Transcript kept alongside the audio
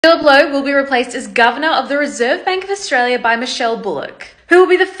Philip Lowe will be replaced as Governor of the Reserve Bank of Australia by Michelle Bullock, who will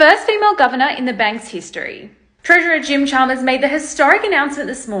be the first female governor in the bank's history. Treasurer Jim Chalmers made the historic announcement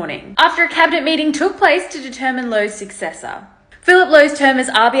this morning after a cabinet meeting took place to determine Lowe's successor. Philip Lowe's term as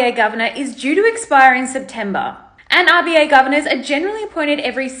RBA governor is due to expire in September, and RBA governors are generally appointed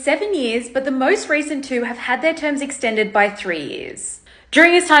every 7 years, but the most recent two have had their terms extended by 3 years.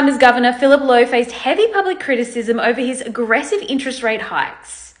 During his time as governor, Philip Lowe faced heavy public criticism over his aggressive interest rate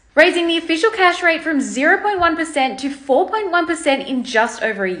hikes, raising the official cash rate from 0.1% to 4.1% in just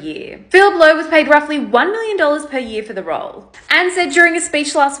over a year. Philip Lowe was paid roughly $1 million per year for the role, and said during a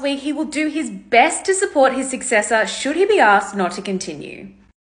speech last week he will do his best to support his successor should he be asked not to continue.